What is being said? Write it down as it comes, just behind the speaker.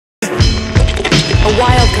A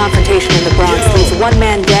wild confrontation in the Bronx leaves one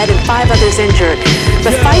man dead and 5 others injured.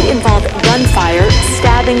 The fight involved gunfire,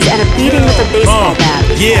 stabbings, and a beating with a baseball bat.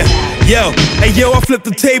 Yo, I flipped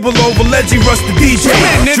the table over, Leggy rushed the DJ.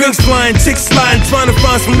 Drinks flying, chicks sliding, trying to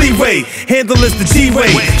find some leeway. Handle is the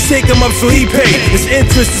G-way, shake him up so he pay. His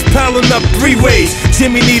interest is piling up 3 ways.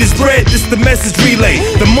 Jimmy need his bread, this the message relay.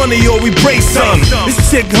 The money or we break some. This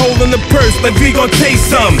chick holding the purse like we gon' taste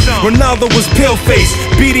some. Ronaldo was pale-faced,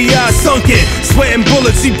 beady eyes sunken, sweating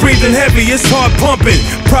bullets, he breathing heavy, his heart pumping.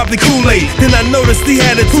 Probably Kool-Aid, then I noticed he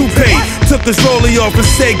had a toupee. Took his rollie off and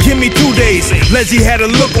said, give me 2 days. Leggy had a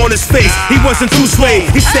look on his face, he wasn't too swayed.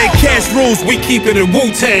 He said, cash rules, we keep it in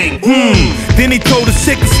Wu-Tang. Then he told the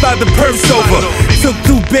chick to slide the purse over. Took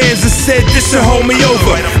 2 bands and said, this should hold me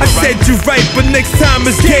over. I said, you're right, but next time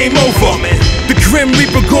it's game over. The Grim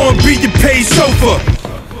Reaper gon' be your paid chauffeur.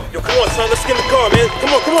 Yo, come on, son, let's get in the car, man.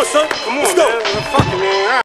 Come on, son. Let's go.